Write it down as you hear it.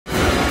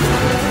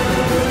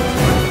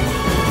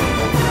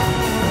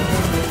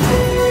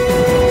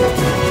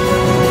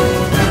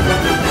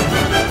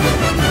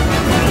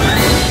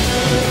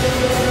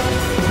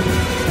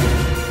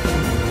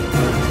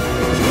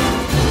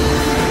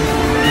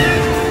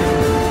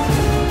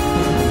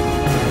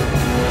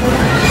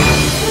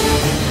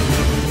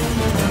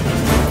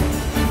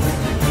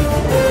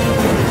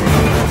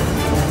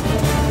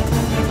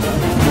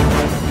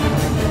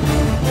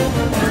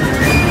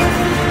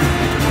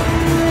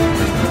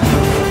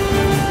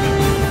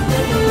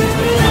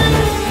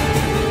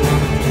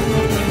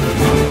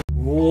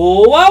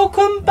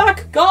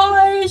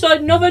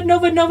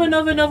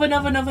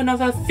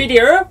another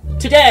video.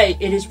 Today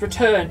it is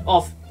return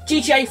of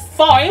GTA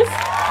 5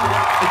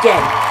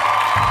 again.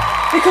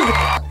 Because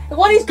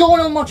what is going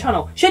on my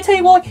channel? Should I tell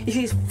you why? It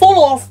is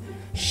full of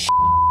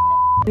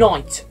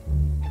night.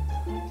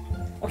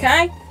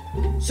 Okay?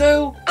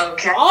 So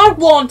I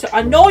want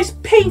a nice,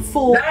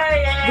 peaceful,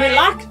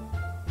 relax.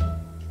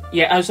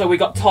 Yeah, and so we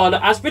got Tyler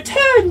has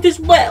returned as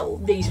well,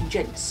 ladies and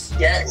gents.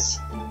 Yes.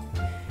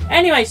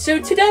 Anyway, so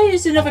today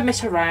is another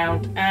mess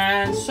around,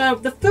 and so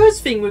the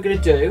first thing we're going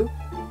to do,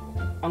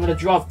 I'm going to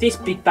drive this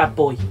big bad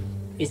boy,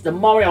 is the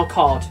Mario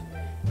Kart,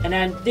 and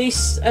then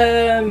this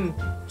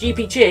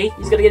GPG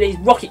is going to get his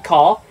rocket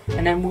car,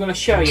 and then we're going to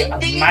show you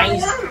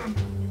amazing,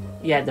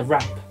 yeah, the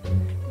ramp.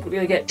 We're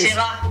going to get this.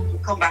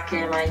 Come back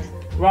here, mate.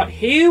 Right,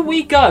 here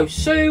we go.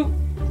 So,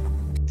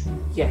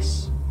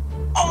 yes.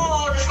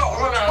 Oh, I just got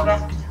run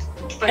over.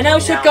 And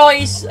also,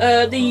 guys,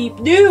 the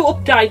new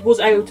update was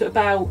out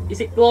about,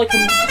 is it like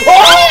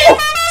oh!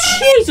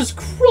 Jesus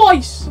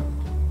Christ!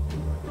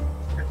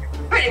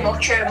 Pretty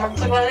much a month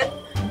ago.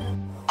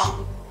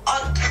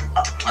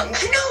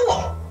 You know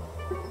what?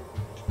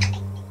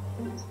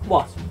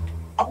 What?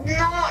 I'm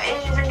not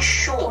even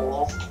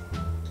sure.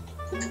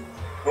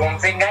 One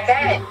thing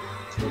again.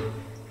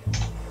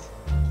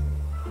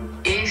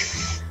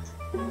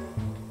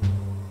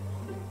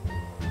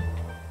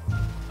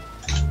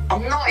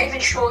 I'm not even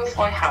sure if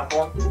I have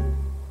one.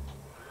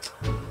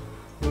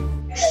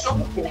 There's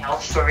something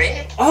else for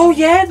it. Oh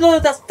yeah,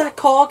 that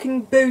car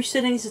can boost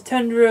and it's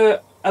turned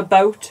a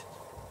boat.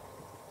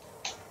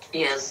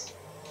 Yes.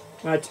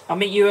 Right, I'll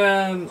meet you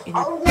in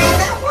Oh no,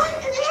 that one,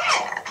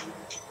 yeah.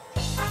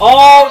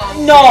 Oh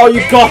no,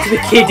 you got to be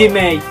kidding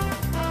me!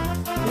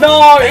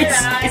 No,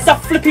 it's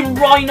that flipping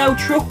Rhino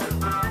truck.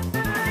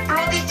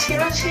 Bloody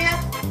Tilla's here.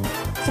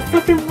 It's a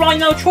flipping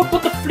Rhino truck.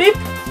 What the flip?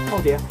 Oh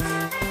dear.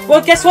 Well,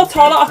 guess what,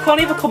 Tyler? I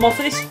can't even come off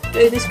of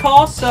this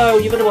car, so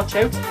you better watch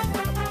out.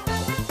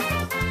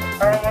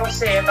 We'll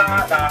see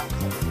about that.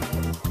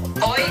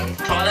 Oi,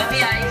 Tyler,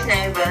 behave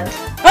now, bud.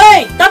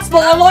 Hey, that's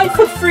what I liked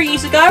from 3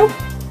 years ago.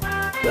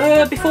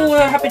 Before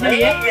Happy New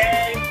Year.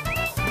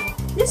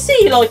 You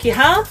see you like it,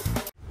 huh?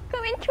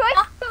 Come in, Troy.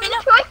 Come in,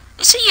 Troy.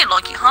 You see you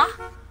like it, huh?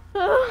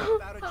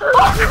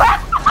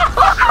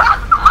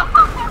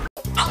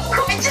 I'm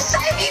coming to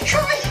save you,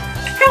 Troy.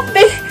 Help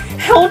me!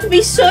 Help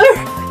me, sir!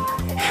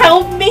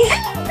 Help me!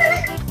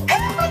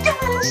 Help me,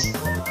 Thomas.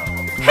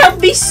 Help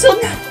me, son!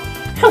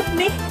 Help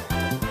me!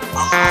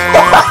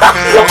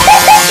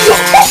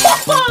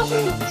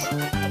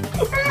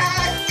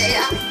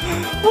 Dear.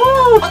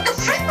 Oh, What the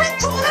frick went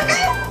to the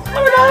girl?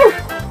 oh no!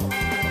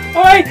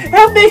 Alright,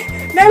 help me!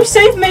 Now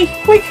save me!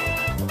 Quick!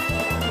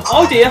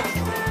 Oh dear! I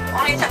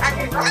need to add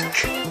it back.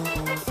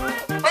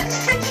 When the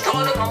frick's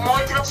Tyler gone,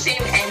 why did I see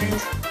him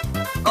end?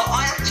 But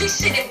I actually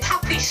seen him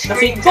tap his That's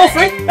screen. it! Go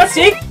for it! That's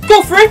it!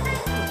 Go for it!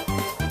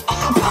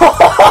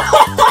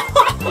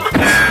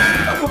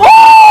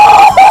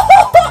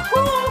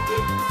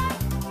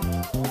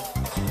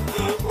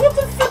 What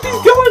the fuck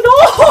is going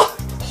on?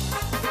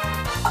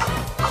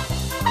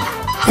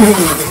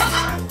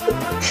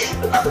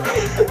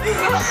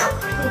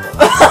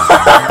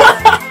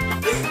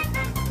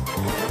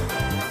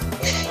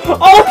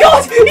 Oh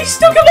god! He's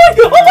stuck in my...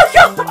 Oh my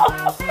god!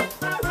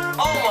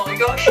 Oh my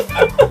gosh.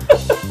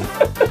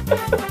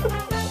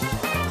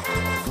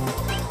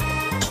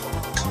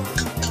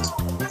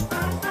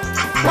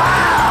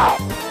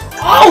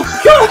 Oh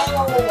god! Oh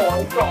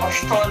my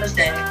gosh, Tyler's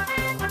dead.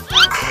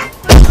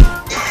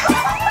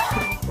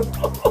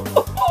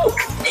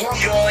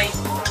 Enjoy.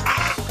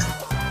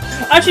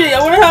 Actually, I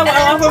wonder how I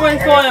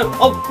went for him.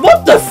 Oh,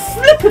 what the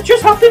flip? It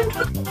just happened?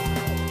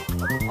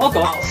 Oh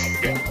god.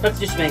 That's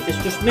just me.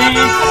 That's just me.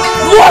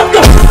 What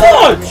the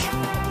fudge?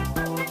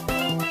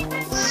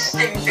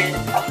 Stupid.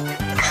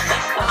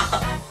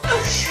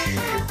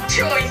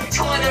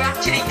 Tyler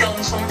actually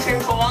done something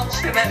for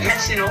once without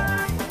messing up.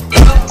 He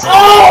got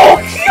Oh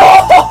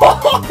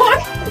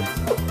god!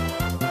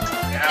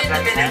 in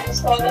the minute,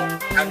 Tyler.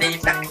 And then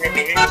you're back in the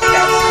minute. Oh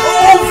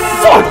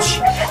fudge!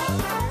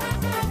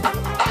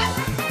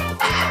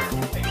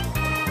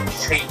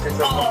 Sweet as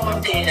a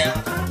Oh dear.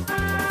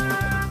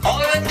 I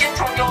would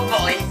get on your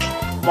bike.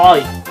 Why?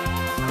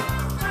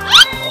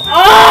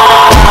 Oh!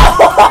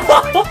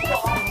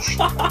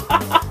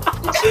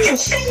 Did you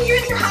see you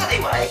in the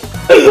alleyway?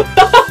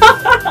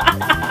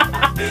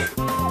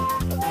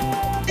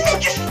 Did it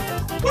just...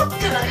 What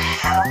the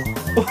hell?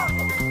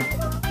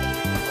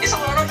 It's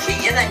all on a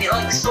key and then it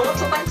like sort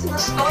of went in the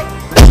sky.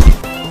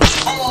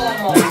 Oh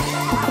my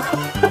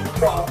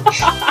gosh.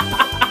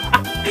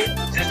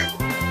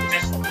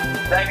 Just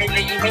let me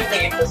leave me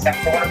here for a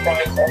second. I want to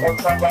promise I won't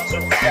try and run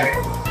something down.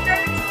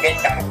 Get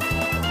down.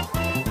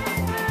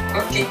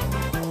 Okay.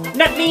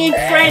 Let me in,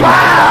 friend!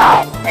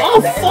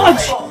 Oh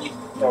fudge!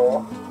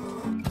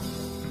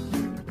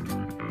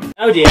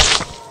 Oh dear.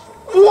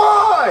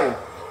 Why?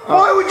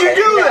 Why would you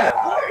do that?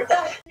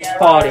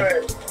 Party.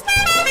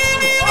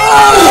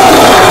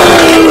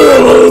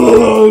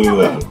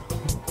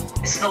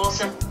 It's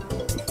awesome.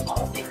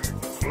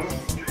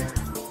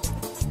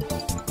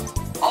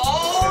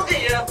 Oh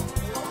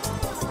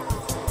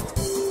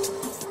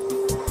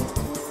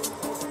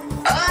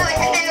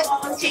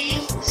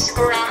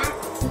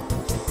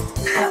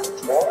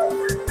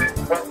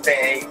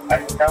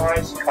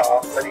nice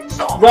car, but it's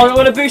not. Right, I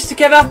want to boost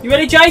together. You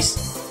ready,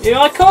 Jace? Here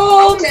I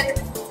come. Okay.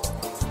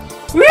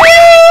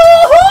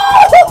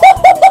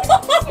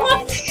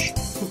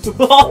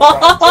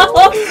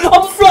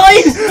 I'm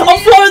flying! I'm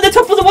flying at the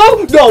top of the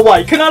world! No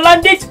way, can I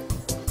land it?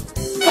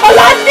 I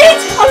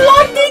landed!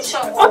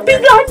 I've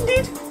been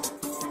landed!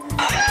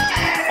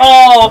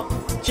 Oh,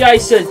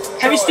 Jason,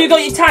 have you still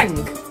got your tank?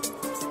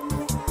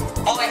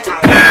 I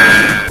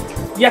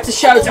have. You have to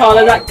show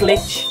Tyler that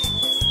glitch.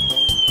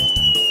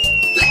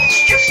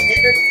 Let's just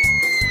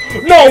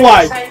No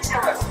way! say so.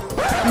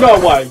 No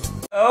way!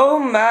 Oh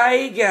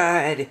my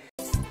god.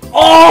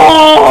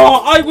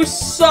 Oh, I was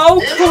so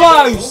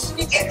close!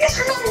 You get this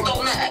wrong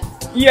on there.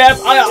 Yep,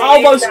 I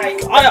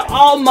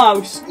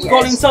almost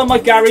got inside my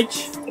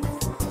garage.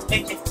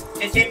 Did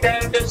you know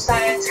the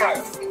science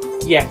home?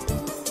 Yeah.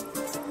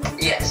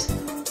 Yes.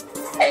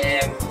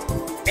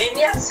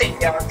 Maybe I'll sit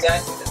down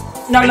there.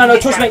 No,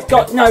 trust me.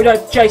 No,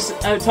 Jason,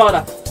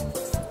 Tyler.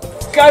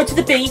 Go to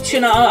the beach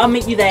and I'll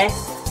meet you there.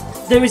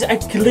 There is a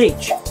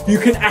glitch. You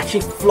can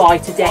actually fly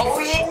to death. Oh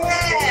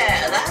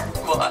yeah, that's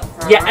what.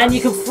 Yeah, and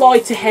you can fly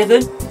to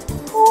heaven.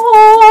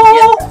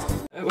 Oh.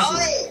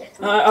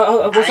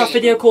 What's that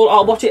video called?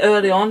 I'll watch it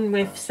early on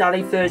with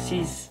Sally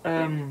versus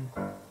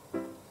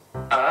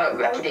Oh,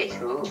 Randy.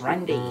 Ooh.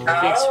 Randy.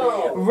 Oh. Yes,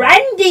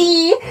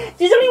 Randy.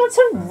 Does anyone want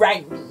some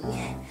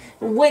Randy?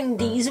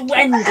 Wendy's.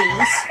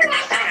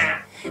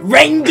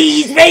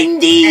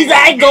 Randy's.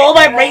 I got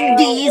my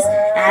Randy's.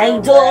 I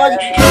got.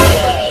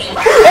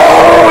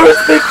 Oh, it's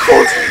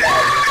Bigfoot.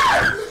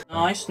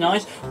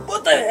 Nice.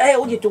 What the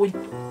hell are you doing?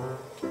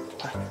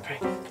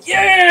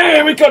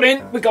 Yeah, we got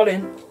in.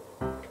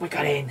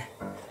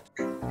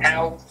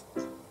 How?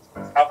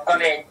 I've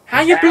got in.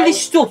 How you bloody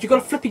stuck? You got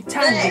a flipping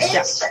tank this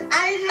chap. It's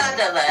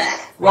under there.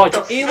 Right,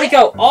 here we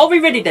go. Are we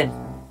ready then?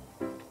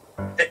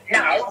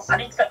 Now, I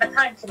need to put my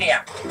time to me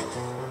up.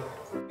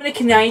 I'm gonna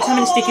connect. I'm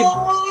gonna stick it.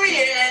 Oh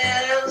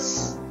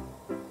yes.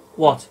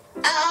 What?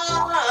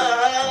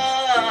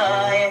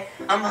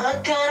 I'm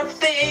gonna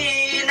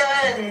feel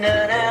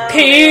it.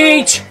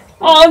 Peach!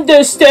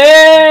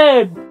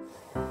 Understand!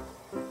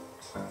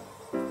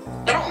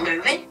 They're not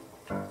moving.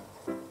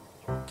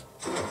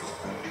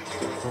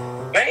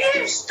 Will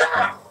you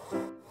stop?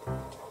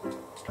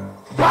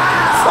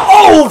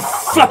 Oh,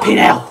 flipping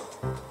hell!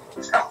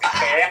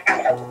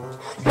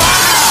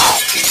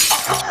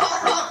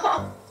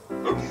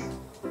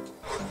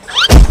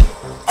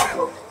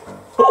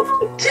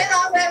 Jenna,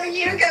 where are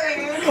you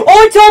going?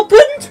 Oh, it's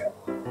opened!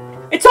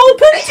 It's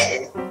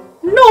opened!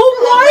 No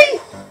way!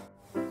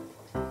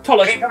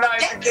 Tyler, Keep them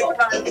open, keep them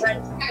open.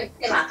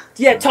 Jenna.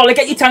 yeah, Tyler,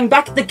 get your tongue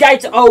back. The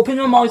gate's open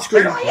on my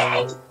screen.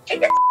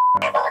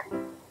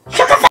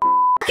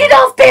 Get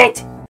off,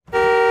 bit!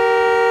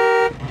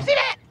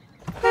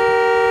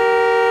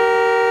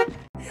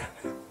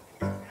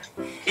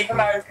 Keep them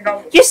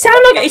open. You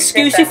sound like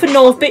exclusive for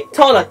Northbit,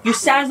 Tyler. You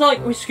sound like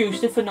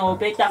exclusive for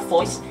Northbit. That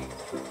voice.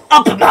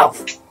 Open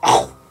mouth.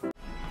 Oh.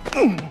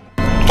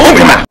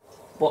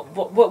 Where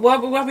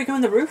are we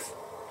going? The roof?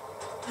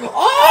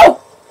 Oh!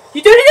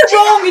 You're doing it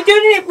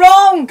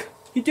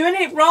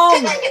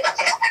wrong.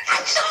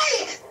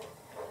 Outside.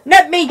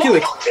 Let me do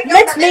it.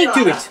 Let me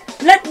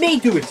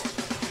do it.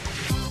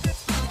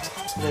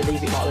 I'm gonna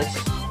leave it like this.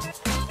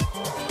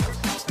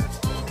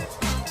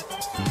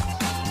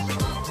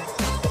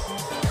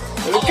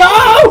 Here we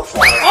go!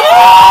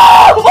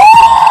 Oh!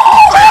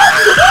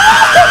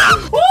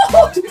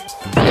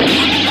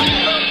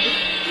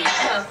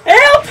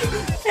 Help!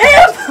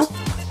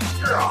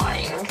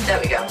 Right. There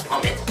we go.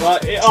 I'm in.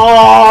 Right,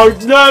 oh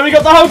no, we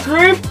got the whole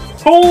group!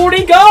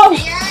 Holy go!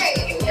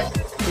 Yay!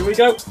 Here we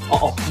go.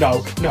 Uh-oh,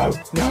 no.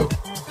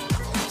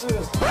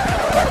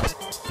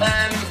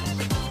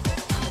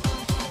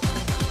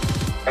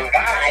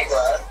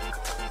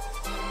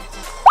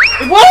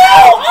 Whoa!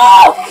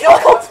 Oh,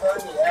 God!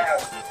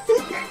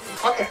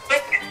 What the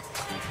frick?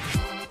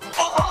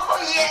 Oh,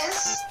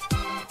 yes!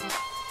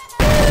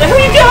 Where are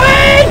you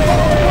going?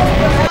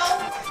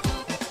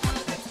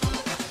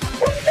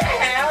 What the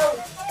hell?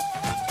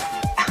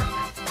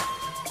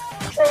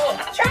 Oh,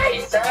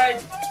 Jason!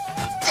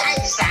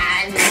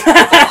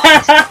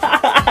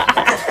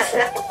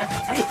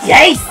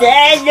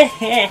 Jason!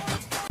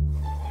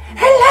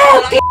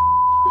 Hello!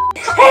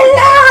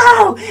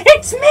 Hello!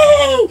 It's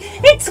me!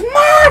 It's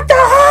Martha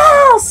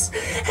Horse!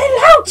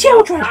 Hello,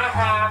 children!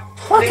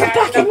 Welcome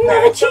back to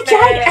another GJ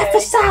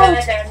episode!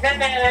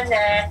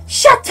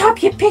 Shut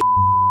up, you pig!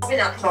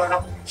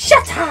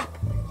 Shut up!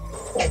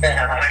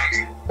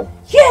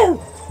 You!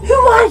 Who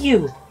are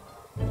you?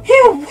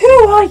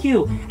 Who are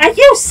you? Are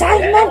you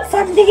Simon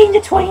from the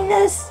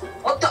In-Betweeners?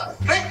 What the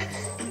frick?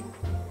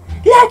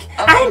 Look,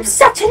 I'm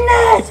such a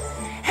nerd!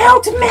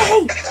 Help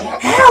me!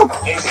 Help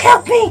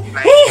me!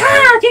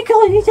 Hee-haw! You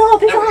go,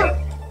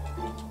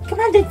 come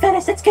on then,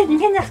 fellas, let's get in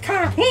the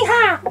car.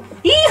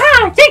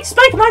 Hee-haw! Take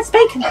Spider-Man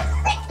speaking!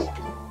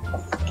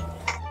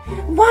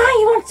 Why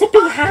you want to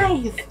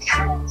behave?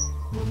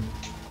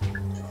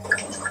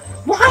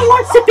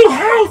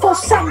 Or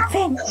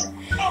something?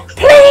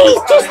 Please,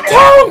 just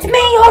tell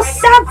me or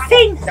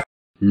something!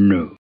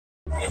 No.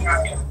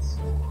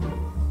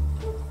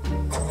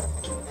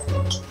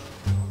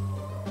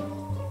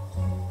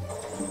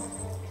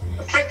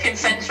 Flipping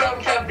fence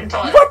road open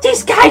toilet. What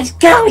this guy's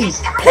going?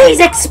 Please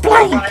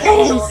explain,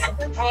 please.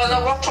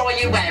 What are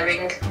you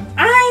wearing?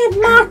 I am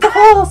not the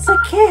horse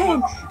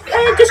again.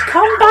 I have just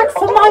come back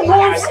from my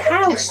wife's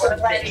house.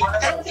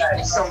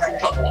 Something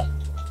properly.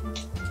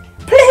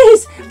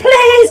 Please,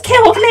 please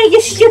kill me,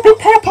 you stupid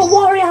purple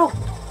warrior.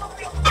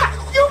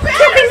 Kill me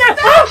now.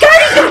 Oh God,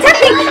 he's gonna attack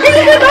me. He's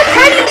in my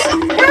pants.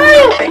 No,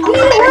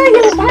 where are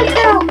you right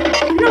now?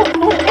 No,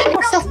 I'll kill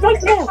myself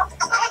right now.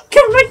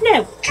 Kill right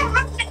now.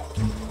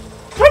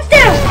 Right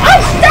now.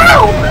 Oh,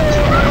 stop!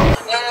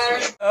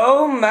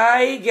 Oh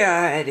my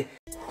god.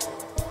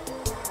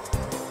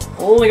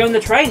 Oh, we're on the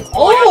train.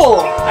 Oh,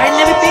 I've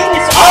never been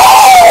this.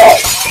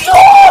 Oh!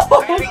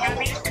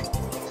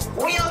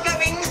 We are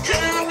going to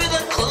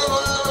the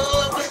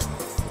club.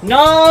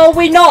 No,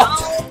 we're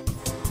not.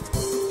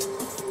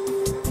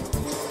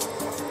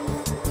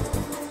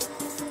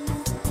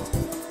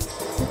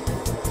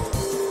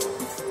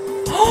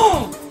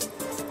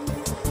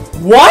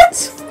 What?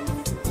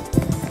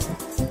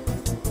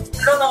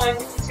 No, I'm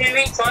too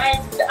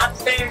excited. I'm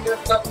doing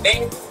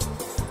something.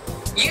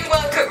 You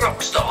work at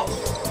Rockstar.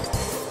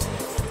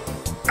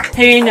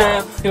 Hey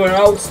now, you're an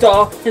old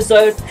star. And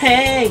so,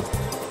 hey,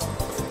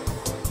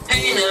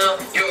 Hey now,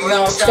 you're a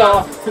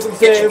Rockstar.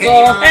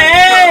 Rockstar.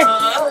 Hey.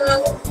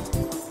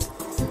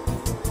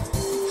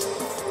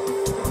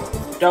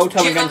 Don't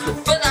tell me For against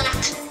it.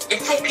 that, you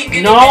think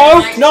you're gonna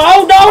No, get no,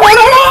 no, no, no,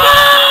 no!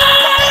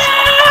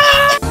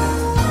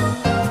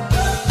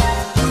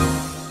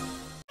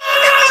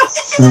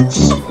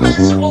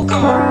 We'll go.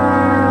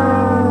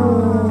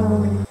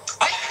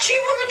 I actually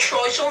want to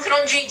try something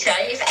on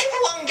GTA. If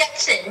everyone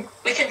gets in,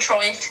 we can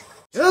try it.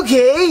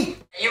 Okay.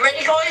 Are you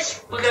ready,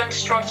 guys? We're going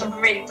to try something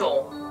really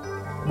cool.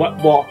 What?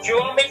 Do you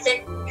want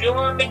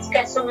me to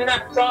get something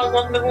that drives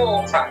on the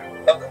water?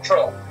 The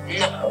control?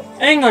 No.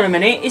 Hang on a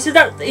minute. Is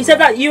that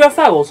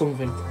UFO or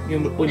something? We're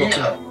not doing?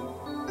 No.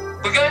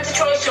 We're going to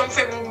try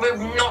something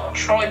we've not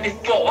tried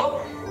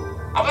before.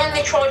 I've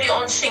only tried it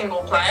on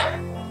single player.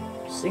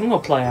 Single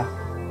player.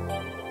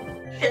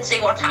 You can see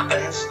what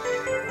happens.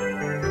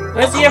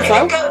 Where's the Did it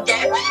UFO? go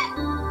down?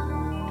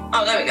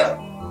 Oh, there we go.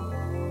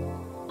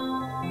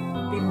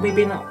 We've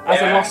been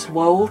as a lost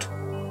world.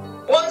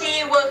 Why do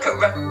you work at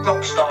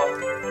Rockstar?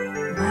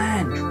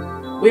 Man,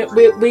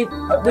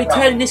 we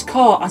turning this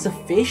car as a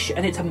fish,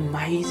 and it's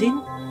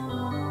amazing.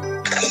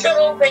 Shut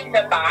up in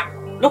the back.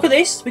 Look at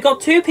this. We got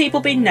two people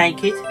being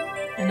naked,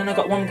 and then I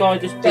got one guy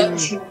just being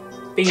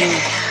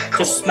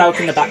just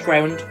smoking in the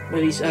background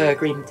with his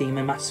green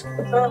demon mask.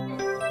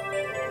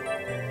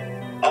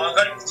 Oh, I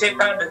got it for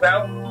 £2 as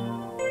well.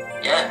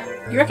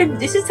 Yeah. You reckon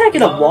this is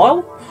taking a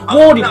while?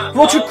 Warning!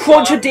 Watch a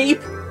cruncher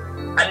deep.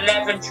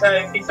 11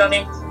 trophies on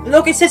it.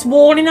 Look, it says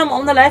warning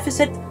on the left. It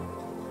said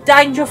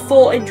danger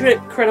for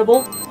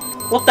incredible.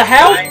 What the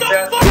hell? What the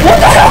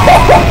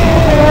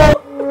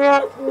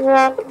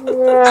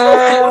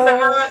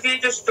hell have you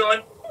just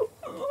done?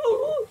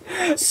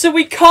 So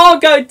we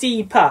can't go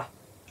deeper.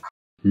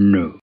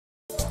 No.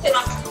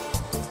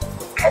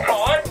 Come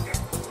on.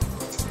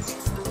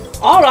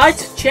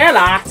 Alright, chill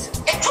out.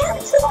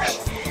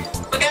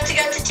 We're going to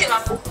go to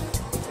Tiller.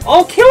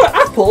 Oh, kill an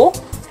apple?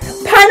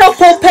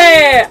 Pineapple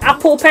pear!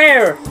 Apple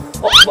pear!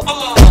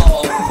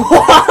 Oh!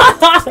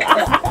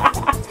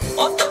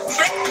 What the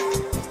flip?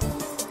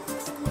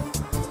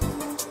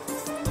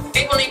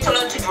 People need to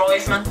learn to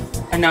drive, man.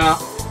 I know.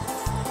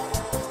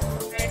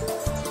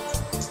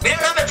 We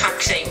don't have a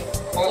taxi.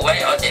 Oh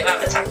wait, I do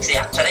have a taxi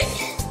actually.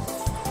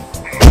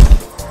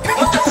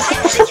 What the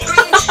flip's it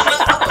green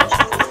smoke?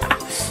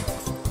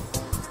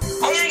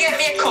 I'm gonna get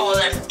me a car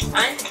then,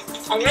 eh?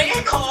 I'm gonna get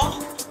a car.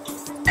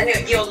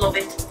 And you'll love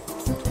it.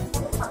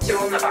 That's you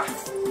on the back.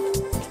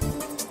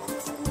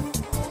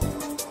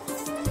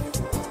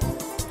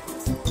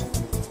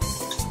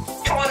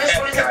 Come on, this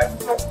one is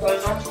what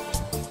goes on.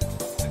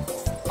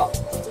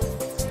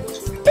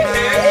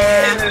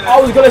 I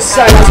was gonna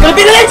say that's gonna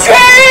be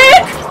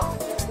electric!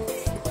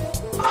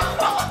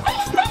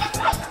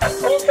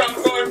 Hold on,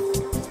 go on.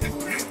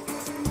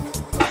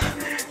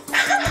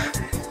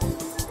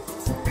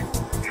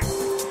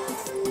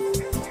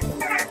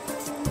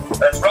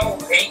 Let's roll,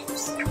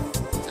 peeps.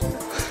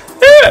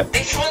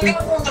 This one goes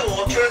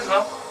underwater as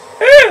well.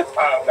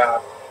 Oh,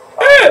 God.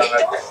 It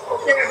does.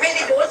 It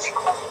really does.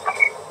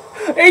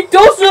 It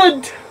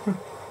doesn't!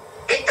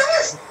 It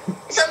does.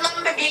 It's a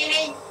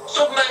Lamborghini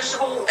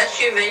submersible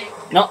SUV.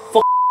 No,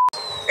 fuck.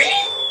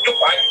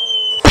 Goodbye.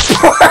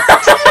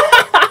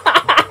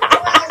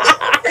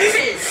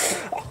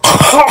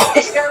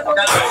 It's going on.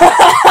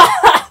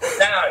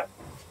 Now.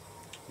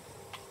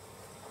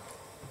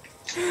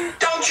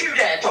 Don't you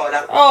dare,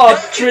 Tyler. Oh,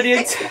 Don't you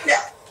brilliant.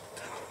 dare.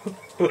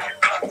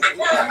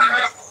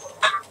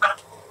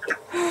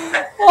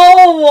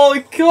 Oh my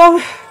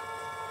god.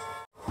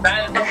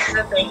 That's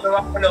the thing, we're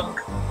off and look.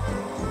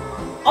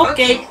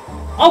 Okay.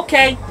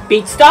 Okay.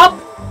 Beat stop.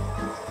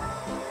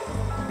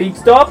 Beat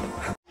stop.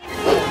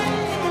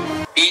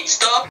 Beat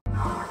stop.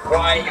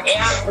 Right,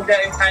 yeah, we're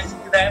going to thank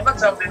you very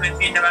much. I'll be with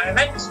you in a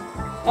moment.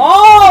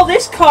 Oh,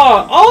 this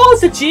car. Oh,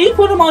 it's a Jeep.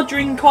 One of my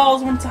dream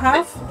cars I want to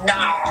have. No.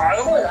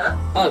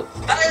 Oh.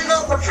 I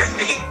love the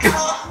freaking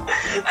car.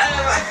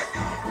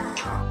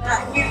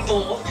 That you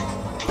bought.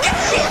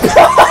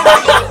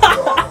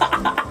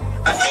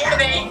 I see the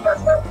beach.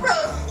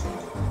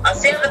 I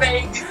see the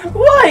beach.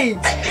 Wait.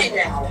 Okay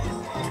now.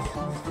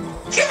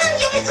 Get on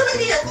your little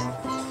idiot.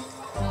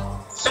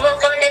 Someone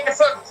going in the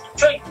front.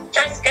 Three,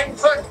 just get in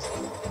front.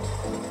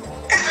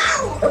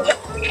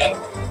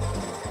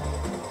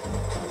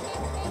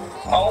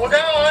 Hold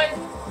on.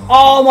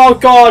 Oh my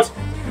God.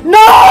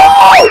 No!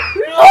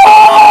 No!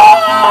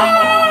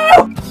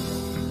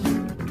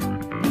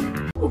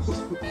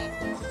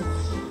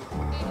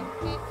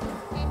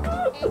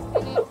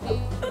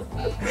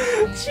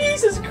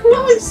 Jesus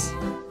Christ!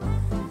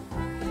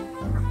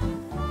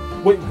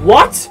 Wait,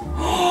 what?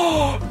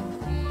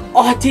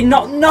 I did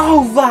not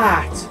know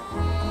that!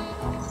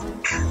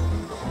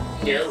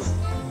 Yes.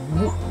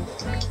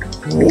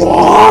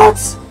 What?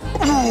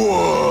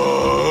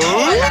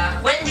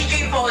 When did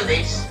you buy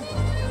this?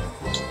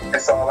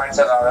 Before I went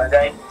on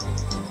holiday.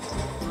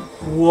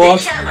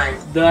 What Yeah, mate.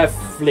 the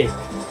flip?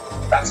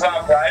 That's what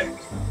I'm broke.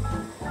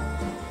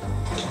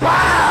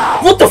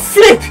 What the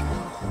flip?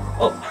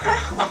 Oh,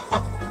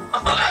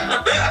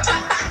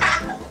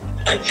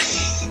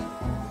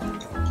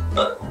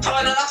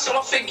 Tyler, that's what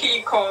I think of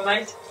you call,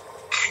 mate.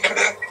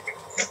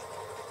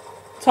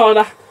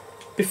 Tyler,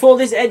 before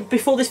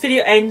this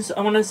video ends,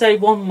 I'm gonna say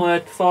one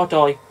word before I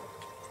die.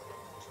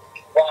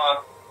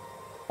 What?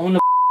 I wanna.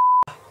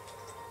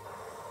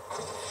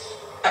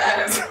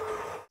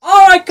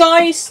 Alright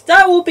guys,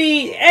 that will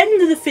be the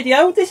end of the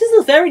video. This is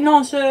a very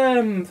nice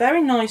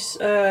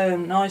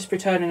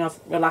returning of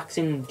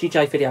relaxing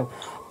GJ video.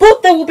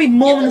 But there will be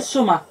more in the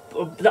summer.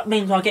 That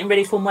means I'm getting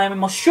ready for wearing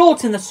my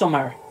shorts in the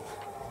summer.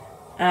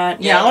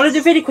 Yeah, I want to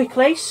do video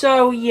quickly,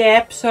 so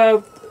yeah,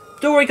 so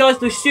don't worry guys,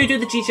 we still do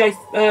the GJ,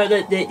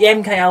 the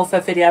MK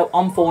Alpha video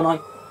on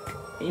Fortnite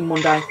in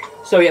one day.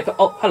 So yeah, but,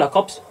 oh, hello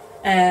cops.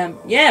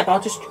 Yeah, but I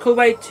just can't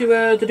wait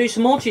to do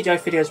some more GJ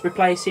videos,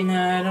 replacing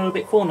a little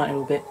bit Fortnite a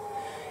little bit.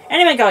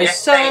 Anyway guys, Yes,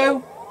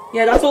 so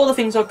yeah, that's all the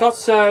things I've got.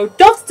 So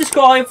don't forget to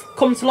subscribe,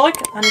 comment to like,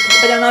 and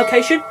click the bell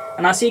notification.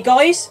 And I'll see you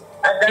guys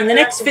in the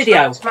next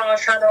video.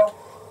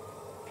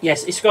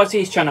 Yes, subscribe to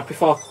his channel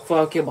before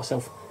I kill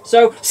myself.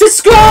 So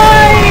subscribe!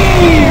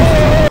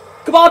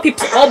 Goodbye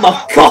people. Oh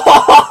my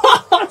God.